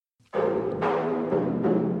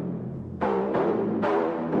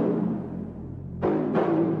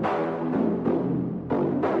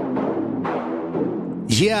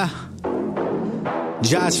Yeah.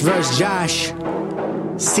 Josh vs. Josh.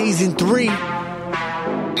 Season 3. You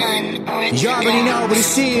already know what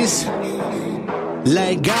this is.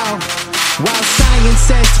 Let it go. While science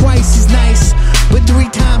says twice is nice, but 3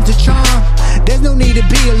 times the charm. There's no need to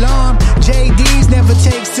be alarmed. JD's never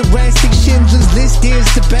takes a rest. Think Schindler's List is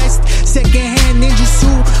the best. Secondhand ninja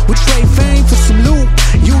suit with trade fame for some loot.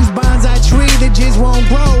 Use bonsai tree that just won't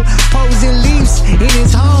grow. Posing leaves in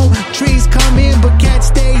his home. Trees come in but cats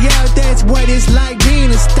stay out. That's what it's like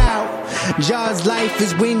being a stout. Jaws' life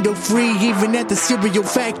is window free, even at the cereal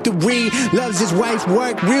factory. Loves his wife's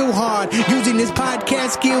work real hard, using his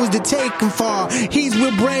podcast skills to take him far. He's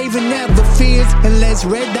real brave and never fears, unless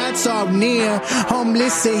red dots are near.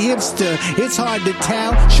 Homeless or hipster, it's hard to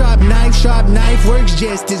tell. Sharp knife works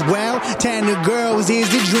just as well. Tanner girls is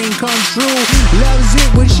the dream come true. Loves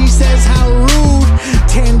it when she says how rude.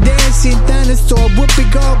 10 dancing dinosaur, whoopee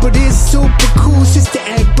girl, but it's super cool. Sister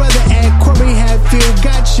act, brother act, Corey Hatfield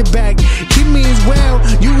got your back. He means well,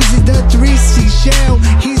 uses the 3C shell.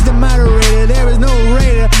 He's the moderator, there is no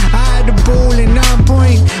raider. I the bull and on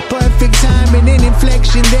point, perfect timing and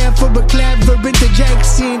inflection. There for a clever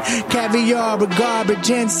interjection. Caviar or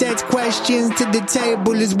garbage and sets questions to the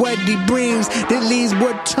table is what he brings. The leaves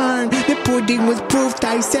would turn, the pudding was proof.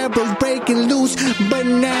 Diceros breaking loose, but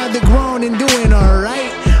now they're grown and doing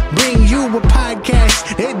alright. Bring you a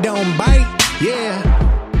podcast that don't bite, yeah.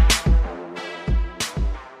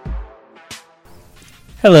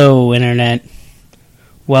 Hello, Internet.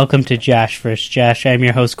 Welcome to Josh vs. Josh. I'm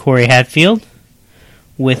your host, Corey Hatfield.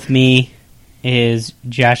 With me is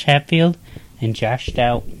Josh Hatfield and Josh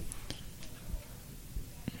Stout.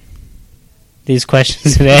 These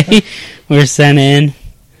questions today were sent in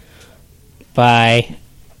by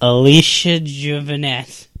Alicia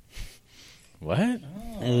Juvenet. What?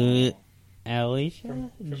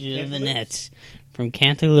 Alicia Juvenet from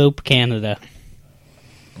Cantaloupe, Canada.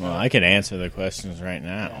 Well, I could answer the questions right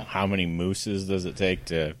now. How many mooses does it take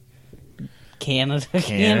to...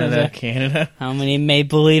 Canada. How many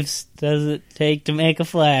maple leaves does it take to make a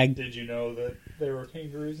flag? Did you know that there were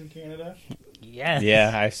kangaroos in Canada? Yes.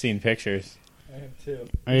 Yeah, I've seen pictures. I have too.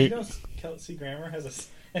 Are Did you- you know Kelsey Grammer has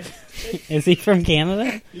a... Is he from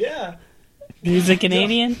Canada? Yeah. He's a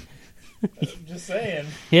Canadian? I'm just saying.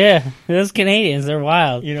 Yeah, those Canadians, they're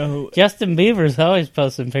wild. You know who... Justin Bieber's always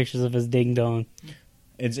posting pictures of his ding-dong.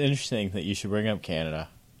 It's interesting that you should bring up Canada.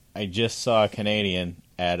 I just saw a Canadian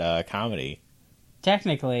at a comedy.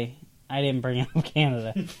 Technically, I didn't bring up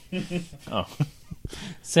Canada. Oh.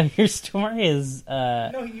 So your story is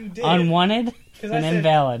No, you did. unwanted 'Cause and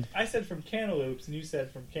invalid. I said from Cantaloupes, and you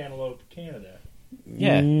said from Cantaloupe, Canada.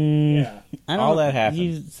 Yeah. Yeah. I don't, All that happened.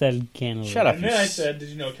 You said Canada. Shut up. And then I said, did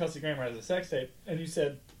you know Kelsey Grammer has a sex tape? And you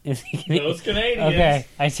said, Is he those Canadians. Okay,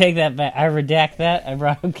 I take that back. I redact that. I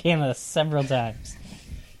brought up Canada several times.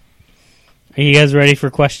 Are you guys ready for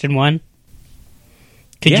question 1?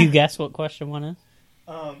 Could Yeah. you guess what question 1 is?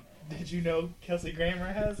 Did you know Kelsey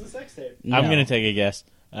Grammer has a sex tape? I'm No. going to take a guess.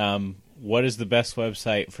 What is the best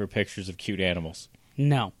website for pictures of cute animals?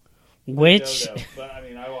 No. Which? Dodo. But, I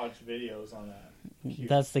mean, I watch videos on that. Cute.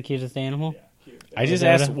 That's the cutest animal? Yeah, cute. I just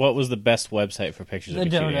Dodo? asked what was the best website for pictures of a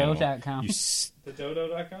cute animal. TheDodo.com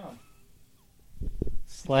TheDodo.com.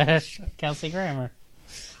 / Kelsey Grammer.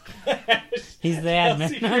 He's the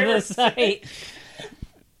Kelsey admin Grammer of the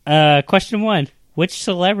site. Question 1. Which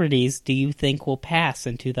celebrities do you think will pass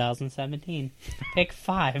in 2017? Pick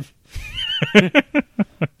 5.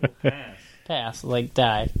 Pass. Pass, like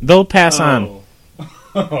die. They'll pass on.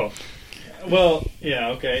 Oh. Well, yeah,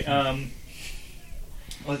 okay.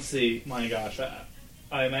 Let's see. My gosh.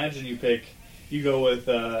 I imagine you go with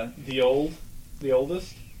the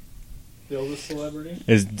oldest celebrity.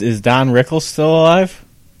 Is Don Rickles still alive?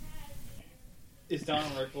 Is Don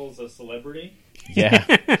Rickles a celebrity? Yeah.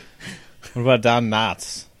 What about Don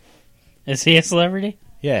Knotts? Is he a celebrity?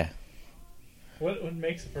 Yeah. What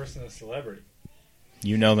makes a person a celebrity?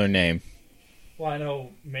 You know their name. Well, I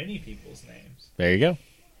know many people's names, There you go.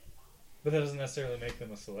 but that doesn't necessarily make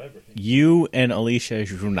them a celebrity. You and Alicia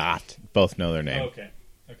Junot both know their name. Okay.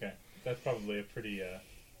 That's probably a pretty...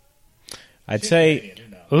 I'd she's say...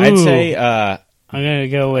 Canadian, who knows? I'd Ooh. say... I'm going to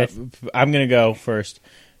go with... I'm going to go first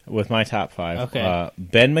with my top 5. Okay.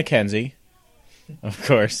 Ben McKenzie, of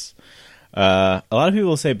course. A lot of people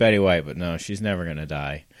will say Betty White, but no, she's never going to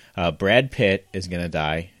die. Brad Pitt is going to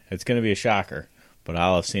die. It's going to be a shocker, but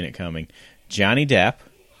I'll have seen it coming. Johnny Depp,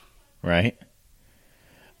 right?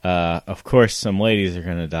 Of course, some ladies are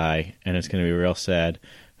going to die, and it's going to be real sad.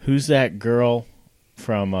 Who's that girl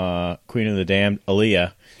from Queen of the Damned?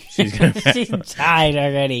 Aaliyah. She's going to... She's died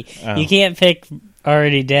already. Oh. You can't pick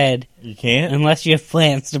already dead, You can't? unless you have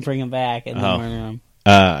plans to bring him back and then Oh. murder him.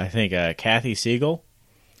 I think Kathy Siegel.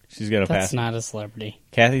 She's going to That's pass. not a celebrity.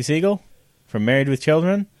 Kathy Siegel from Married with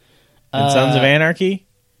Children and Sons of Uh, Anarchy.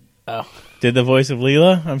 Oh. Did the voice of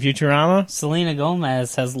Leela on Futurama. Selena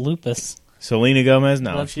Gomez has lupus. Selena Gomez.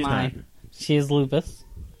 No, That's she's mine. She has lupus.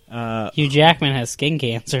 not. Hugh Jackman has skin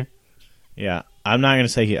cancer. Yeah, I'm not going to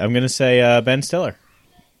say. I'm going to say Ben Stiller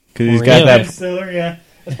because he's Really? got Ben that. Stiller, yeah.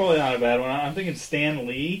 That's probably not a bad one. I'm thinking Stan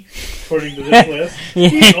Lee, according to this list.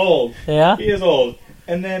 He's old. Yeah? He is old.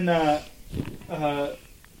 And then, I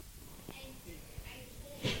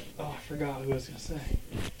forgot who I was going to say.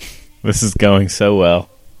 This is going so well.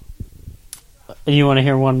 You want to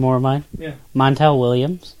hear one more of mine? Yeah. Montel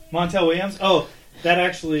Williams. Montel Williams? Oh, that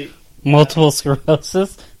actually... Multiple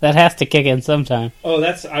sclerosis. That has to kick in sometime. Oh,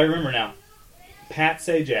 I remember now. Pat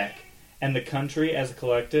Sajak and the country as a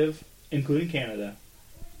collective, including Canada,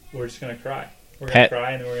 we're just going to cry. We're going Pat- to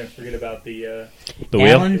cry and then we're going to forget about the... The wheel.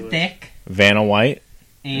 Alan Thicke. Vanna White.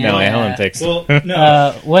 And, No, Alan Thicke's. Well,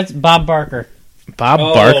 no. What's Bob Barker? Bob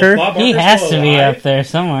Oh, Barker. Bob He Barker's has still to be alive? up there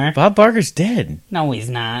somewhere. Bob Barker's dead. No, he's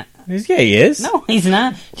not. Yeah, he is. No, he's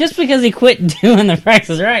not. Just because he quit doing The Price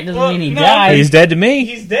is Right doesn't Well, mean he no, died. He's dead to me.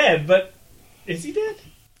 He's dead, but... Is he dead?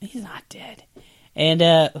 He's not dead. And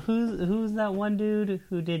who's that one dude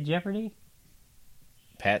who did Jeopardy?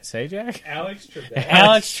 Pat Sajak. Alex Trebek.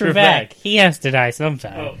 Alex Trebek. Trebek. He has to die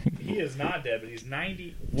sometime. Oh, he is not dead, but he's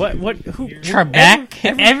 90. What? Who?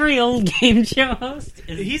 Trebek. Every old game show host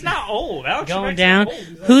is He's not old. Alex going Trebek's down. not old.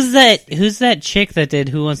 He's like Who's that? 60. Who's that chick that did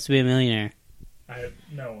Who Wants to Be a Millionaire?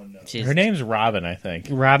 No one knows. She's Her name's Robin, I think.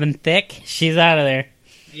 Robin Thicke. She's out of there.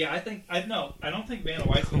 Yeah, I don't think Vanna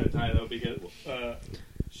White's gonna die though because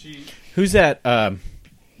she. Who's that?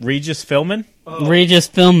 Regis Philbin. Oh, Regis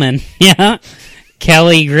Philbin. Yeah.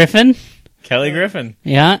 Kelly Griffin. Kelly Griffin.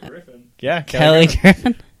 Yeah. Griffin. Yeah, Kelly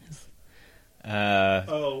Griffin.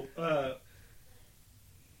 Oh,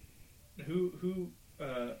 who?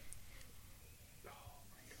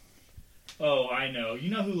 Oh, I know. You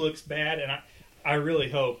know who looks bad, and I really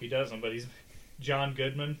hope he doesn't. But he's John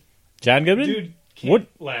Goodman. John Goodman. Dude can't What?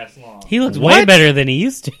 last long. He looks way What? better than he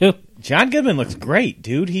used to. John Goodman looks great,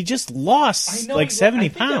 dude. He just lost like 70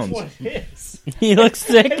 pounds. That's what it is. He looks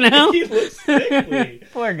sick now. He looks sickly.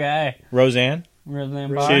 Poor guy. Roseanne. Roseanne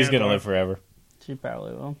Roseanne. Barr. She's gonna live forever. She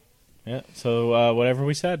probably will. Yeah. So whatever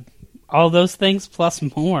we said. All those things plus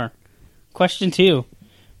more. Question 2.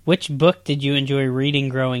 Which book did you enjoy reading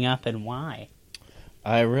growing up and why?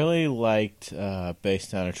 I really liked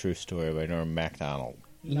Based on a True Story by Norm Macdonald.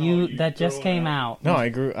 You you that just growing came up. out. No, I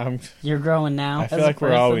grew. You're growing now. I feel as a like we're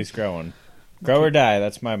person? always growing. Grow or die.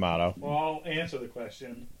 That's my motto. Well, I'll answer the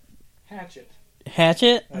question. Hatchet.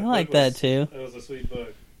 Hatchet. I That like book that was- too. That was a sweet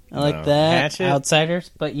book. I like No. that. Hatchet.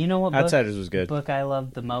 Outsiders. But you know what book, Outsiders was good. book I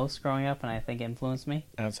loved the most growing up and I think influenced me?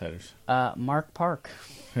 Outsiders. Mark Park.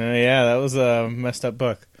 Yeah, that was a messed up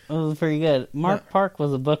book. It was pretty good. Mark Park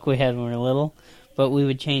was a book we had when we were little, but we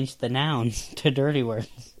would change the nouns to dirty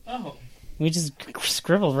words. Oh. We just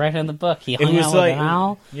scribbled right in the book. He It hung was out like- with an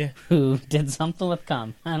owl yeah. who did something with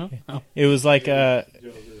cum. I don't know. It was like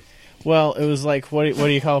well, it was like what do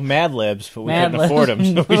you call Mad Libs, but we Mad couldn't afford them,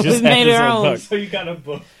 so we Libs. just We had made this our old own. book. So you got a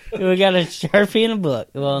book. We got a Sharpie and a book.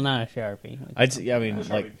 Well, not a Sharpie. I mean,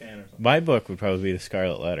 like Pen or something. my book would probably be the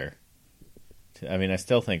Scarlet Letter. I mean, I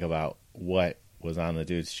still think about what was on the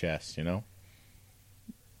dude's chest. You know,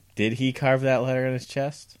 did he carve that letter in his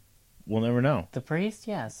chest? We'll never know. The priest,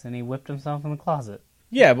 yes, and he whipped himself in the closet.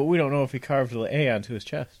 Yeah, but we don't know if he carved the A onto his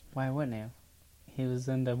chest. Why wouldn't he? He was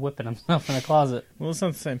into whipping himself in the closet. Well, it's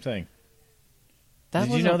not the same thing. That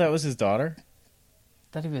Did you know that was his daughter?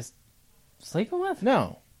 that he was sleeping with?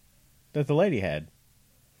 No, that the lady had.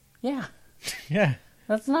 Yeah, Yeah,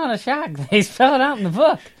 that's not a shock. They spell it out in the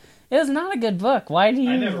book. It was not a good book. Why do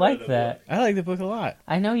I you never like read the that? I like the book a lot.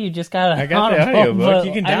 I know you just got I an got the Audible, audiobook. but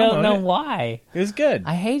You can I don't download know it. why. It was good.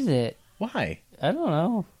 I hated it. Why? I don't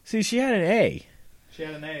know. See, she had an A. She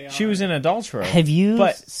had an A on She was it. in adulterer. Have you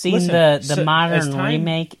But, seen listen, the so, modern as time-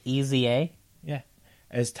 remake Easy A?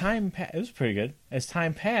 As time passed, it was pretty good. As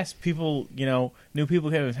time passed, people, new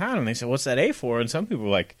people came to town and they said, "What's that A for?" And some people were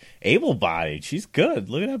like, "Able-bodied. She's good.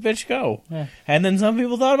 Look at that bitch go." Yeah. And then some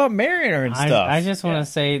people thought about marrying her and stuff. I just want Yeah. to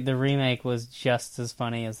say the remake was just as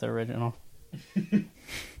funny as the original.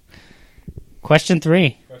 Question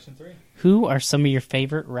 3. Question 3. Who are some of your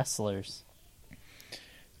favorite wrestlers?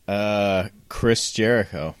 Chris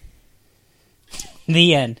Jericho.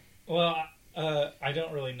 The end. Well, I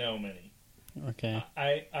don't really know many. Okay.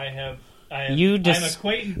 I have. You I'm just-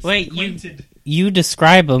 acquainted. wait, You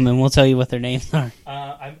describe them and we'll tell you what their names are.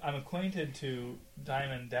 I'm acquainted to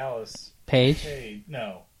Diamond Dallas Paige. Hey,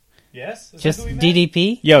 no. Yes? Is Just that who we met?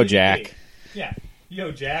 DDP? Yo, DDP. Jack. Yeah.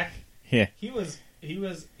 Yo, Jack. Yeah. He was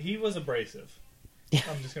abrasive.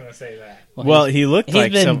 I'm just gonna say that. Well, he looked He's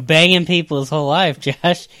like been some. banging people his whole life,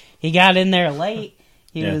 Josh. He got in there late.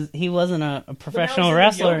 Yeah. He wasn't a professional he's in the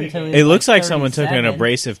wrestler yoga until he game. was It looks like someone took an 37.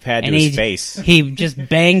 abrasive pad to And his face. He just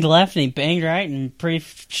banged left and he banged right, and pretty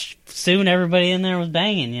soon everybody in there was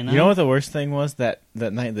banging. You know. You know what the worst thing was? That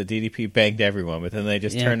night the DDP banged everyone, but then they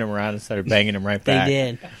just Yeah. turned him around and started banging him right They back.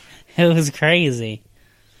 did. It was crazy.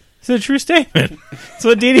 It's a true statement. That's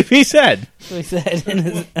what DDP said. That's what he said in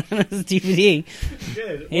his DVD.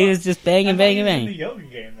 Good. He was just banging, banging, He's in banging. the yoga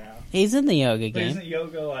game now. He's in the yoga But game. isn't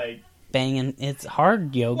yoga like? Banging. It's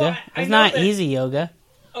hard yoga. Well, I It's know not that- easy yoga.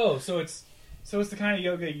 Oh, so it's the kind of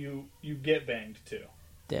yoga you get banged to.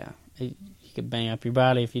 Yeah. You could bang up your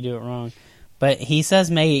body if you do it wrong. But he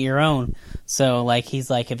says make it your own. So, like,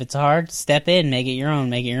 he's like, if it's hard, step in, make it your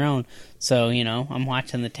own, make it your own. So, you know, I'm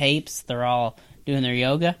watching the tapes. They're all doing their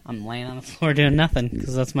yoga. I'm laying on the floor doing nothing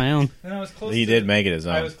because that's my own. And I was close. He to, did make it his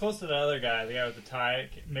I own. was close to the other guy, the guy with the tie,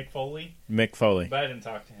 Mick Foley, Mick Foley. but I didn't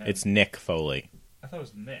talk to him. It's Nick Foley. I thought it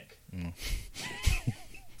was Mick.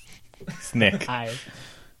 It's Nick.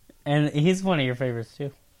 And he's one of your favorites,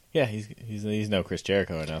 too. Yeah, he's no Chris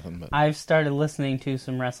Jericho or nothing, but I've started listening to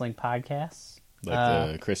some wrestling podcasts.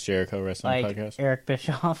 like the Chris Jericho wrestling Like podcast. Eric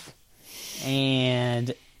Bischoff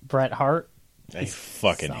and Bret Hart. I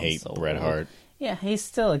fucking sounds hate so Bret old. Hart. Yeah, he's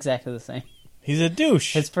still exactly the same. He's a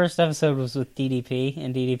douche. His first episode was with DDP,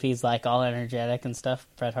 and DDP's like all energetic and stuff.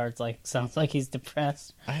 Bret Hart's like sounds like he's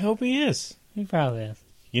depressed. I hope he is. He probably is.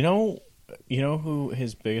 You know who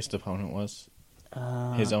his biggest opponent was?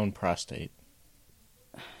 His own prostate.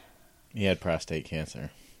 He had prostate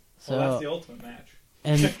cancer. So Well, that's the ultimate match.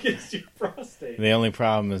 and Against your prostate. The only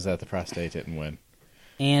problem is that the prostate didn't win.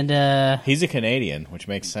 and He's a Canadian, which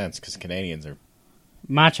makes sense because Canadians are.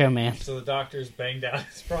 Macho Man, So the doctors banged out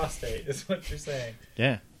his prostate, is what you're saying.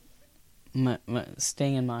 Yeah.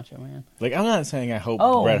 Sting and Macho Man. Like, I'm not saying I hope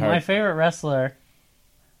Oh, Bret my Hart. favorite wrestler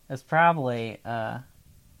is probably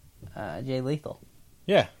Jay Lethal.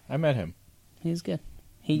 Yeah, I met him. He's good.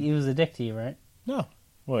 He was a dick to you, right? No.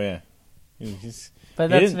 Well, yeah. He's, But He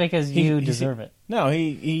that's didn't- because he- you he- deserve it. no,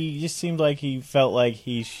 he just seemed like he felt like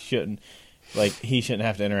he shouldn't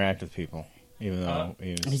have to interact with people, even though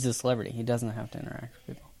he was. He's a celebrity. He doesn't have to interact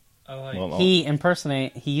with people. I like. Well,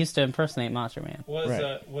 He used to impersonate Macho Man.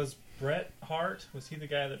 Was Bret Hart? Was he the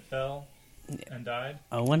guy that fell and died?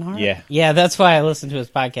 Owen Hart? Yeah. Yeah, that's why I listen to his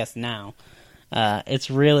podcast now. It's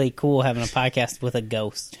really cool having a podcast with a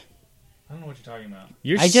ghost. I don't know what you're talking about.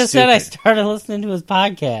 You're I just said I stupid. started listening to his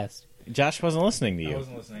podcast. Josh wasn't listening to I you.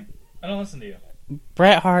 wasn't listening. I don't listen to you.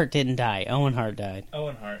 Bret Hart didn't die. Owen Hart died.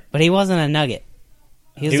 Owen Hart. But he wasn't a nugget.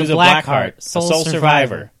 He was, He was a a Black Blackheart, Heart. a Soul, soul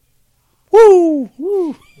survivor. survivor. Woo!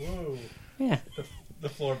 Woo! Whoa. Yeah. The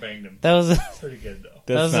floor banged him. That was Pretty good, though.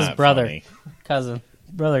 That's was his not brother. funny. cousin.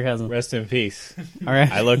 Brother-cousin. Rest in peace. All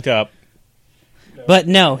right. I looked up. But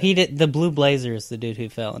no, he did. The Blue Blazer is the dude who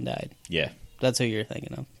fell and died. Yeah. That's who you're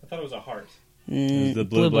thinking of. I thought it was a heart. was the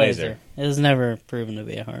Blue Blazer. It was never proven to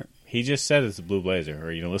be a heart. He just said it's a Blue Blazer.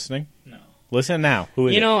 Are you listening? No. Listen now. Who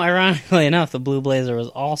is You it? know, ironically enough, the Blue Blazer was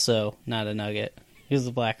also not a nugget. He was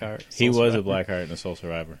a Black Heart. He Soul was a survivor. Black Heart and a Soul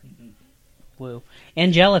Survivor. Woo.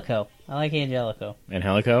 Angelico. I like Angelico. And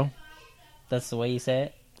Helico? That's the way you say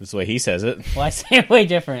it. That's the way he says it. Well, I say it way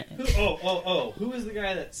different. Who was the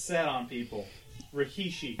guy that sat on people?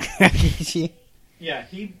 Rikishi. Yeah,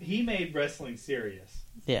 he made wrestling serious.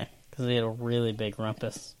 Yeah, because he had a really big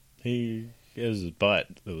rumpus. It was his butt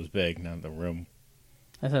that was big, not the room.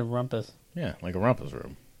 I said rumpus. Yeah, like a rumpus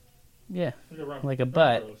room. Yeah, Like like a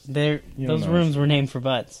butt. roast. Those You don't know. rooms were named for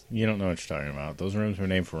butts. You don't know what you're talking about. Those rooms were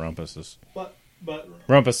named for rumpuses. But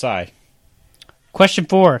Rumpus Sai. Question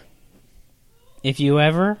 4. If you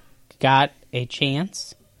ever got a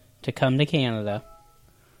chance to come to Canada,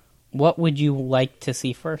 what would you like to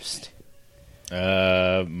see first?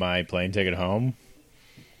 My plane ticket home.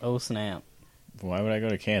 Oh, snap. Why would I go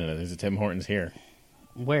to Canada? There's a Tim Hortons here.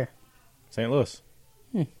 Where? St. Louis.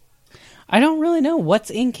 I don't really know what's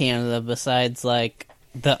in Canada besides, like,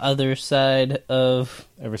 the other side of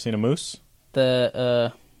Ever seen a moose?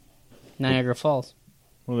 the Niagara Falls.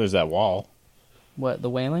 Well, there's that wall. What, the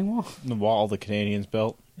Wailing Wall? The wall the Canadians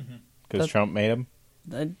built. Because That- Trump made them.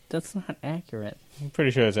 That's not accurate. I'm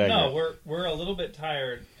pretty sure it's accurate. no, we're a little bit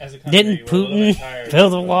tired as a country. Didn't we're a little bit Putin tired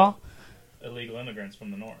build a of wall? Illegal immigrants from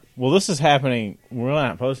the north. Well, this is happening. We're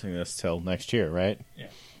not posting this till next year, right? Yeah.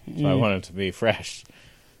 So I want it to be fresh.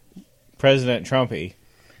 President Trumpy.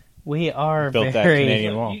 We are Built that very...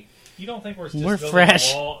 Canadian wall. You don't think we're just We're building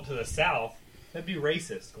fresh. a wall to the south That'd be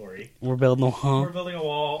racist, Corey. We're building a wall. We're building a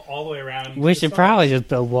wall all the way around. We to should the probably stars. just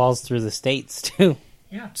build walls through the states too.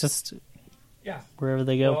 Yeah. Just Yeah. wherever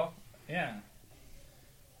they go. Well, yeah.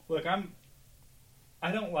 Look,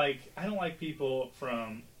 I don't like people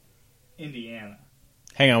from Indiana.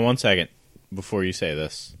 Hang on one second before you say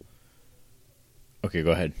this. Okay,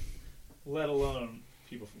 go ahead. Let alone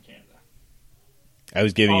people from Canada. I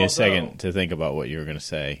was giving you a Although- second to think about what you were going to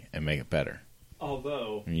say and make it better.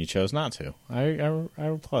 Although, And you chose not to. I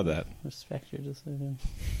applaud that. Respect your decision.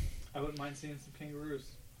 I wouldn't mind seeing some kangaroos.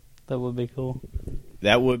 That would be cool.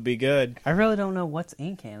 That would be good. I really don't know what's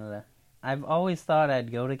in Canada. I've always thought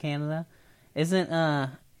I'd go to Canada.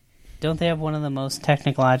 Don't they have one of the most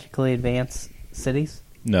technologically advanced cities?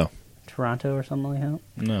 No. Toronto or something like that?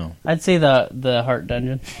 No. I'd say the Heart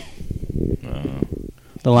Dungeon. Uh,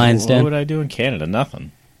 The Lion's what Den. would I do in Canada?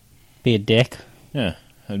 Nothing. Be a dick. Yeah,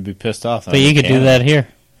 I'd be pissed off. that But I'm you in could do Canada. that here.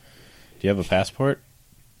 Do you have a passport?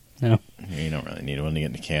 No. You don't really need one to get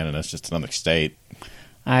into Canada. It's just another state.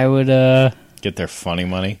 I would, Get their funny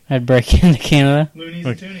money. I'd break into Canada. Loonies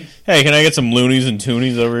Look. and toonies. Hey, can I get some loonies and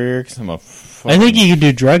toonies over here? Because I'm a I think you could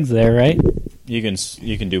do drugs there, right? You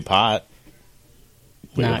can do pot.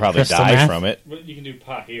 We Not would probably crystal die meth? from it. Well, you can do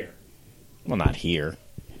pot here. Well, not here.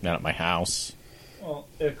 Not at my house. Well,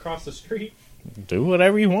 across the street. Do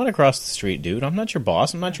whatever you want across the street, dude. I'm not your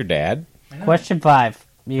boss. I'm not your dad. I know. Question 5.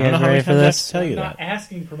 You I don't know guys how ready many for times I have this? to tell you I'm that. not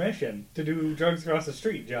asking permission to do drugs across the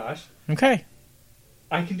street, Josh. Okay.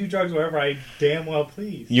 I can do drugs wherever I damn well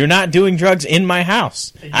please. You're not doing drugs in my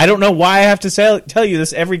house. I don't know why I have to tell you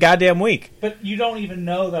this every goddamn week. But you don't even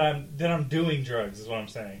know that I'm doing drugs. Is what I'm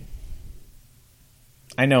saying.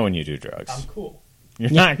 I know when you do drugs. I'm cool.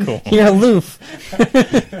 You're not cool. You're aloof.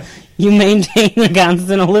 You maintain a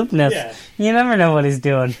constant aloofness. Yeah. You never know what he's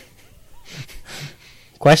doing.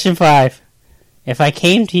 Question 5. If I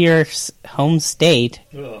came to your home state,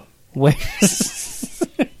 Ugh. where's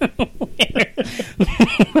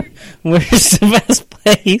the best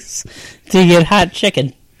place to get hot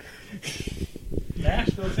chicken?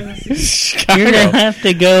 Nashville, Tennessee. You're gonna have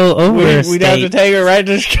to go over a We'd have to state. take her right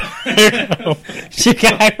to Chicago.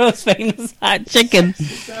 Chicago's famous hot chicken.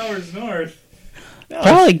 6 hours north.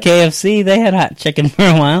 Probably KFC. They had hot chicken for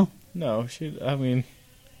a while. No, I mean,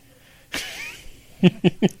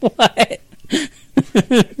 What?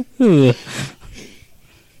 Ooh.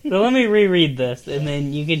 So let me reread this, and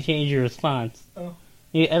then you can change your response. Oh.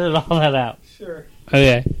 You edit all that out. Sure.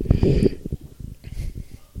 Okay.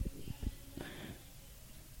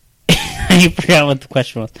 I forgot what the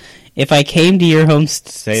question was. If I came to your home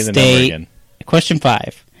say the number state, again. question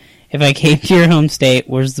 5. If I came to your home state,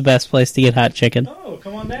 where's the best place to get hot chicken? Oh,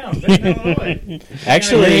 come on down. Benton, Illinois.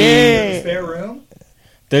 Actually, Hey, spare room.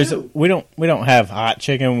 we don't have hot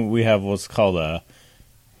chicken. We have what's called a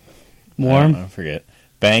Warm? I forget.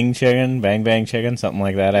 Bang chicken, something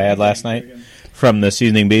like that. I had last night from the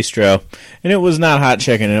Seasoning Bistro, and it was not hot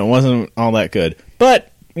chicken, and it wasn't all that good.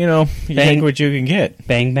 But you Bang. take what you can get.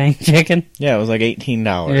 Bang Bang Chicken? Yeah, it was like $18.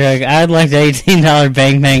 You're like, I'd like the $18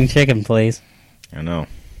 Bang Bang Chicken, please. I know.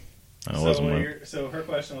 I wasn't one. So her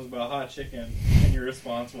question was about hot chicken, and your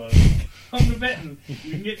response was, "Come to Benton, you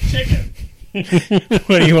can get chicken."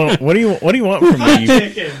 What do you want? What do you want from Hot me?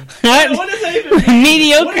 chicken. Hot- What does that even mean?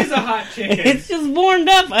 Mediocre. What is a hot chicken? It's just warmed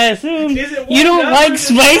up, I assume. Is it warmed You don't up or like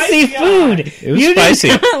is it spicy spicy food. hot? It was You spicy.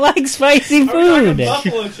 do not like spicy Are we talking food.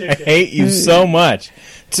 buffalo I chicken? hate you so much.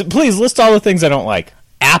 So please list all the things I don't like.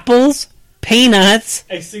 Apples, peanuts,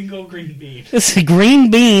 A single green bean.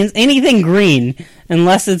 green beans, anything green,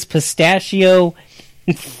 unless it's pistachio,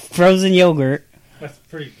 frozen yogurt, That's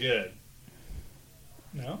pretty good.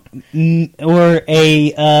 No? or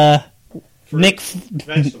a Fruit. Mc.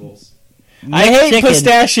 Vegetables. I hate chicken.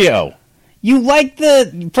 pistachio. You like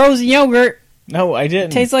the frozen yogurt? No, I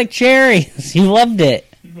didn't. Tastes like cherries. You loved it.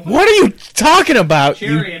 What are you talking about? you-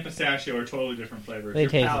 Cherry and pistachio are totally different flavors. They Your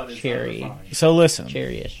taste palate is not cherry. refined. So listen,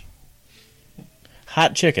 Cherry-ish.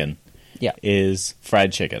 hot chicken Yeah. is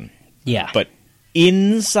fried chicken, Yeah. but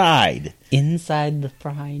inside Inside the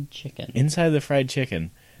fried chicken. the fried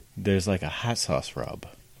chicken, there's like a hot sauce rub.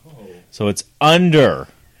 Oh, So it's under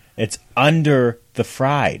the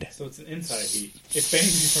fried. so it's an inside heat. It bangs you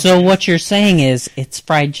from So the what you're saying is it's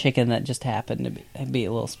fried chicken that just happened to be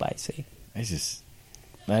a little spicy.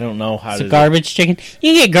 I don't know how So to. garbage chicken?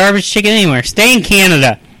 You can get garbage chicken anywhere. Stay in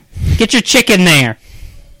Canada. Get your chicken there.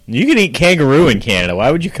 You can eat kangaroo in Canada.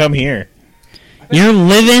 Why would you come here? You're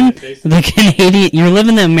living the Canadian. You're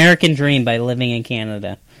living the American dream by living in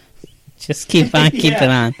Canada. Just keep on keeping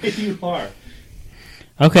on. You are.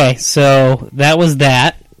 Okay, so that was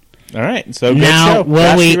that. All right, so good Now, show. will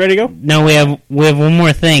Josh, we- you ready to go? No, we have one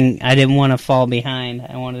more thing. I didn't want to fall behind.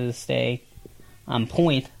 I wanted to stay on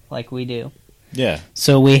point like we do. Yeah.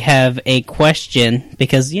 So we have a question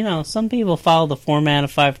because some people follow the format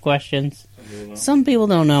of 5 questions. Some people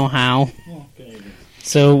don't know how.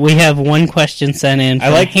 So we have one question sent in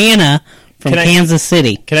from Hannah from Kansas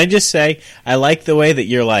City. Can I just say, I like the way that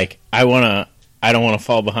you're like, I don't want to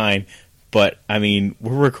fall behind, but I mean,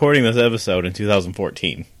 we're recording this episode in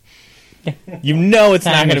 2014. You know it's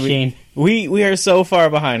not going to be. We are so far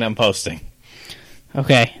behind on posting.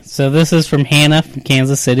 Okay, so this is from Hannah from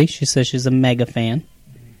Kansas City. She says she's a mega fan.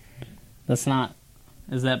 That's not.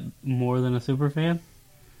 Is that more than a super fan?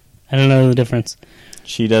 I don't know the difference.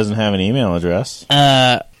 She doesn't have an email address.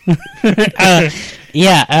 Yeah.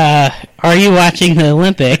 Are you watching the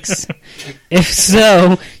Olympics? If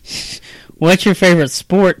so, what's your favorite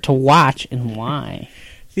sport to watch and why?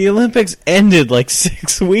 The Olympics ended like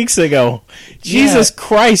 6 weeks ago. Jesus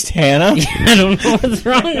Christ, Hannah. I don't know what's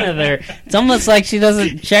wrong with her. It's almost like she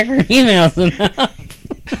doesn't check her emails enough.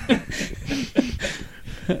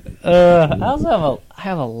 I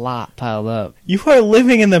have a lot piled up. You are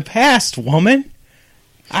living in the past, woman.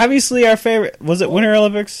 Obviously, our favorite... Was it Winter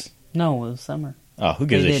Olympics? No, it was summer. Oh, who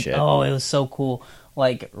gives a shit? Oh, it was so cool.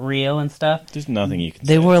 Like Rio and stuff. There's nothing you can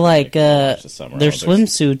They say. were like, their Olympics.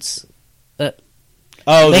 swimsuits.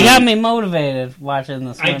 Oh, they got me motivated watching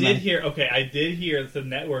the swimming. I did hear that the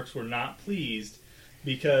networks were not pleased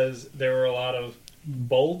because there were a lot of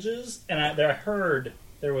bulges, and I heard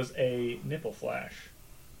there was a nipple flash.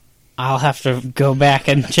 I'll have to go back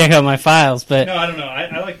and check out my files, but... No, I don't know.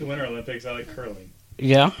 I like the Winter Olympics. I like curling.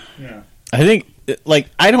 Yeah? Yeah. I think,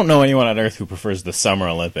 I don't know anyone on Earth who prefers the Summer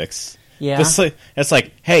Olympics. Yeah. It's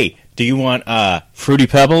like, hey, do you want Fruity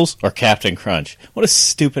Pebbles or Captain Crunch? What a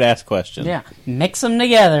stupid-ass question. Yeah. Mix them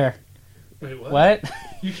together. Wait, What?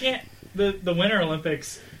 You can't... The Winter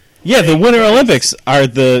Olympics... Yeah, the Winter Olympics are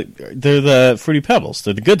they're the Fruity Pebbles.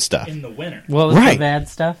 They're the good stuff. in the winter. What was Right. the bad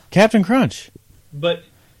stuff? Captain Crunch. But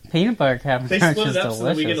Peanut butter Captain they Crunch split is it up so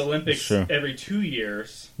that we get delicious. Olympics Sure. every 2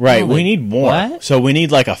 years. Right, Oh, we need more. what? So we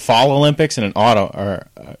need like a fall Olympics and an autumn,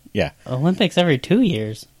 yeah. Olympics every 2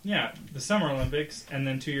 years. Yeah, the Summer Olympics, and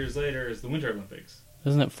then 2 years later is the Winter Olympics.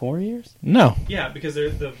 Isn't it 4 years? No. Yeah, because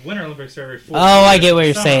the Winter Olympics are every 4 Oh, years. I get what The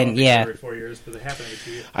you're Summer saying, Olympics yeah. are every 4 years, but they happen every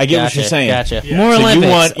 2 years. I get what you're saying. Gotcha. Yeah. More So Olympics. you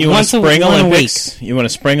want a Once spring one a Olympics, you want a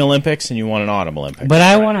spring Olympics, and you want an autumn Olympics. But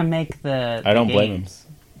I want to make the I don't the blame him. games.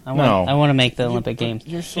 I want, No. I want to make the Olympic Games.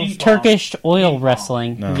 You're so Ping pong. Turkish oil Ping pong.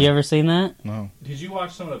 wrestling. No. Have you ever seen that? No. Did you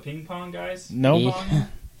watch some of the ping pong guys? No. Yeah. Pong?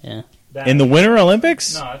 Yeah. That- In the Winter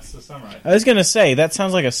Olympics? No, it's the summer. I was going to say, that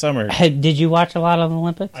sounds like a summer. Did you watch a lot of the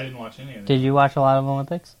Olympics? I didn't watch any of them. Did you watch a lot of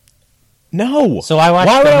Olympics? No. So I watched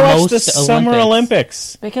Why would the I watch most the Summer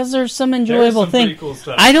Olympics? Because there's some There's enjoyable some thing. pretty cool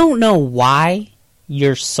stuff. I don't know why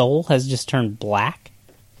your soul has just turned black,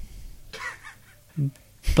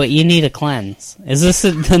 but you need a cleanse. Is this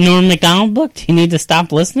the Norm Macdonald book? Do you need to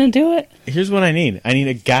stop listening to it? Here's what I need. I need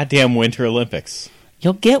a goddamn Winter Olympics.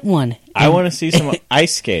 You'll get one. I want to see some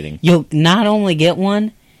ice skating. You'll not only get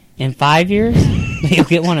one in 5 years, but you'll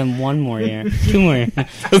get one in 1 more year, 2 more years.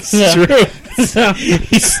 That's So- true. So,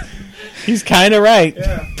 He's kind of right.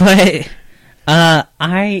 Yeah. but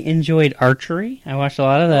I enjoyed archery. I watched a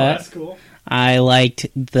lot of Oh, that. that's cool. I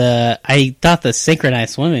thought the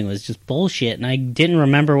synchronized swimming was just bullshit, and I didn't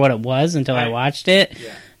remember what it was until I watched it.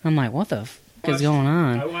 Yeah. I'm like, what the fuck is going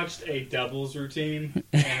I on? watched a doubles routine,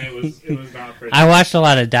 and it was not pretty. I watched a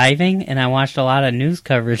lot of diving, and I watched a lot of news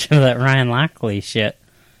coverage of that Ryan Lockley shit.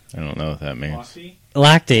 I don't know what that means. Lofty?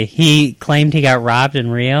 Lochte, he claimed he got robbed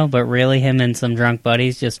in Rio, but really him and some drunk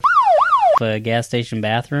buddies just a gas station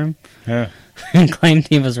bathroom Yeah. and claimed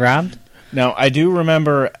he was robbed. Now, I do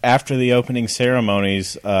remember after the opening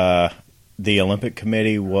ceremonies, the Olympic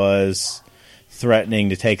Committee was threatening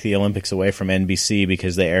to take the Olympics away from NBC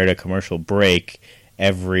because they aired a commercial break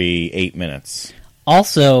every 8 minutes.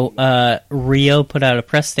 Also, Rio put out a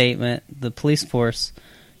press statement, the police force,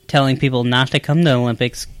 telling people not to come to the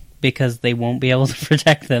Olympics because they won't be able to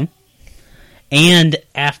protect them. And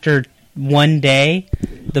after 1 day,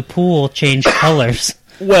 the pool changed colors.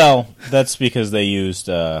 Well, that's because they used...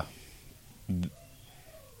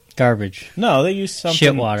 Garbage. no, they used something...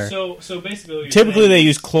 Shit water. So basically, what you're Typically, saying they is-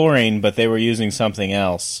 use chlorine, but they were using something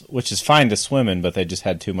else, which is fine to swim in, but they just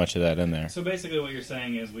had too much of that in there. So basically, what you're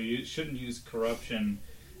saying is we shouldn't use corruption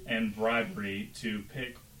and bribery to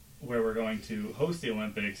pick where we're going to host the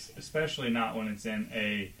Olympics, especially not when it's in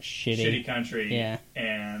a shitty country Yeah.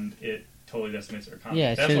 and it totally decimates our economy.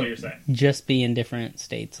 Yeah, it That's should what you're saying. just be in different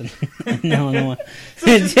states in Illinois.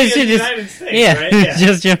 So just be in the United States, yeah, right? Yeah.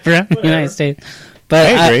 just jump around the Whatever. United States. But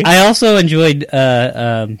I agree. I also enjoyed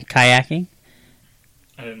kayaking.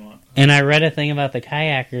 I didn't want. And I read a thing about the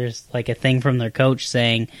kayakers, like a thing from their coach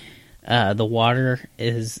saying the water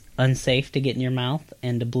is unsafe to get in your mouth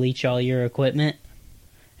and to bleach all your equipment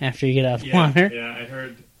after you get out of the water. Yeah,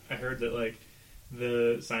 I heard that like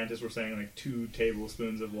the scientists were saying like 2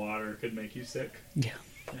 tablespoons of water could make you sick. Yeah.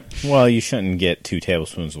 Well, you shouldn't get 2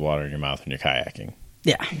 tablespoons of water in your mouth when you're kayaking.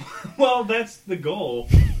 Yeah. Well, that's the goal.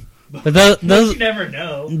 But those you never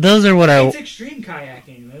know. Those are what It's extreme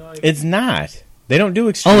kayaking. Like, It's not. They don't do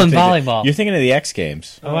extreme and things. volleyball. You're thinking of the X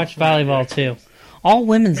Games. I watch volleyball too. All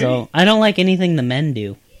women's though. I don't like anything the men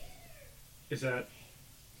do. Is that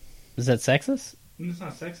sexist? it's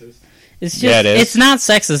not sexist. It's just Yeah, it is. it's not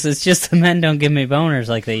sexist. It's just the men don't give me boners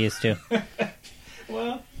like they used to.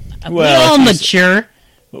 Well, We all if you mature.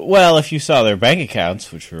 Well, if you saw their bank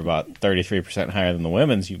accounts, which were about 33% higher than the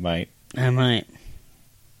women's, you might. I might.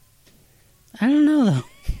 I don't know though.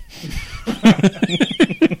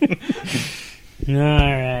 All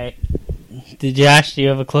right. Josh, do you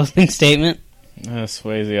have a closing statement?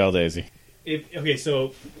 Swayze all daisy. okay,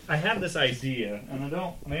 so I have this idea, and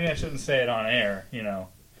maybe I shouldn't say it on air, because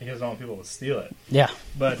I don't want people to steal it. Yeah.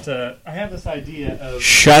 But I have this idea of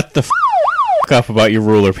Shut the up about your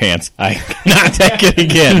ruler pants. I not take it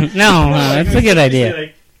again. No, that's a good idea.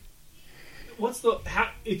 Like,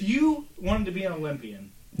 if you wanted to be an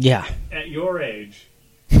Olympian Yeah. at your age,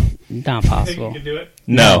 Not you think you possible. could do it?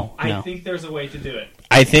 No. I No. think there's a way to do it.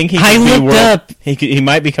 I think he I could be looked world. up. He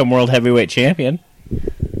might become world heavyweight champion.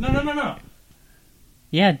 No.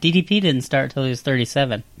 Yeah, DDP didn't start till he was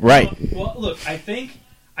 37. Right. Well, look, I think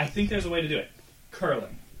there's a way to do it.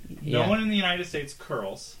 Curling. Yeah. No one in the United States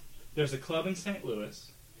curls. There's a club in St. Louis.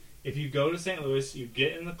 If you go to St. Louis, you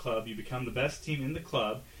get in the club, you become the best team in the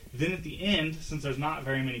club. Then at the end, since there's not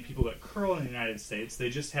very many people that curl in the United States, they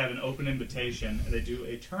just have an open invitation, and they do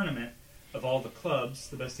a tournament of all the clubs,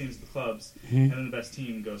 the best teams of the clubs, and then the best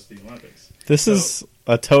team goes to the Olympics. This is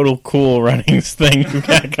a total Cool Runnings thing we've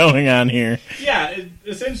got going on here. Yeah,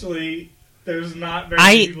 essentially, there's not very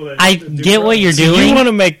many people that I do get what curling. you're So doing. you want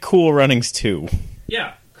to make Cool Runnings too.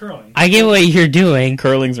 Yeah, curling. I get what you're doing,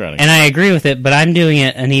 Curling's running. and I agree with it, but I'm doing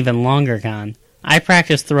it an even longer con. I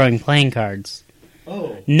practice throwing playing cards.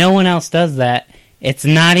 Oh. No one else does that. It's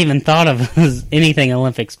not even thought of as anything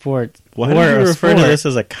Olympic sport. Why do or you a refer to sport. this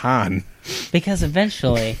as a con? Because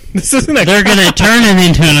eventually This isn't a they're going to turn it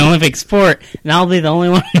into an Olympic sport, and I'll be the only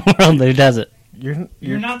one in the world who does it.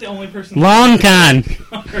 You're not the only person. Long con.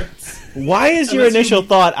 Why is your initial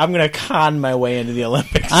thought, I'm going to con my way into the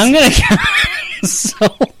Olympics? I'm gonna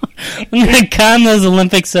con those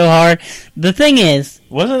Olympics so hard. The thing is,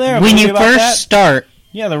 Wasn't there a when movie you about first that? start,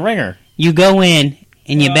 Yeah, The Ringer. you go in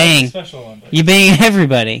and you bang. Special Olympics. You bang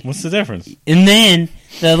everybody, What's the difference? and then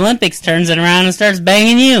the Olympics turns it around and starts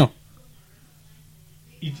banging you.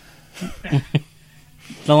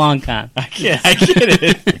 The long con. I get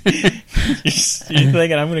it. You're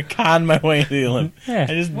thinking, I'm going to con my way into the Olympics. Yeah.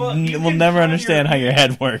 I just Well, you will can never con understand how your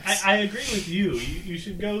head works. I agree with you. You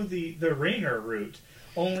should go the ringer route.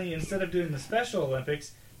 Only instead of doing the Special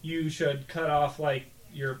Olympics, you should cut off like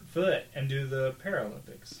your foot and do the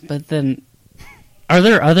Paralympics. But then, are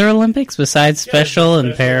there other Olympics besides special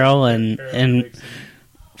and parallel and Paralympics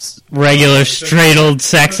regular straight old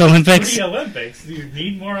sex Olympics? 3 Olympics. Do you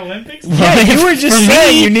need more Olympics? Yeah, you were just For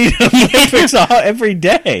saying me- you need Olympics every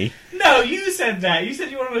day. No, you said that. You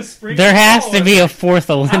said you wanted to spring. There has to be a fourth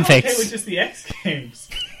I'm okay Olympics. with just the X Games.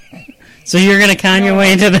 So you're gonna con your No,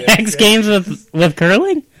 way into the yeah, X yeah. Games with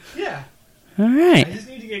curling? Yeah, All I right. just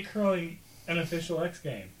need to get curling an official X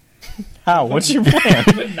Game. How? What's your plan?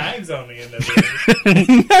 Put knives on me in there.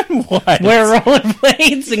 What? Wear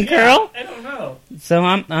rollerblades and curl. I don't know. So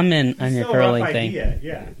I'm in on your Still a rough curling thing. idea,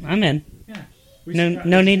 yeah. I'm in. We should No, try-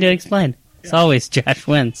 no need to explain. It's always Josh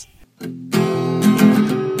wins.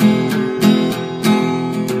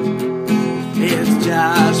 It's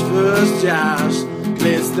Josh vs. Josh.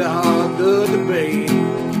 Let's start the debate.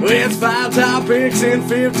 It's 5 topics in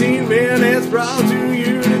 15 minutes brought to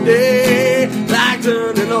you today. Like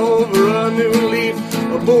turning over a new leaf,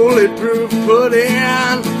 a bulletproof pudding.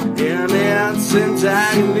 And it's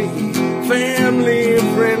entirely family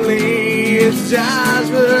friendly. It's Josh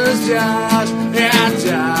vs. Josh.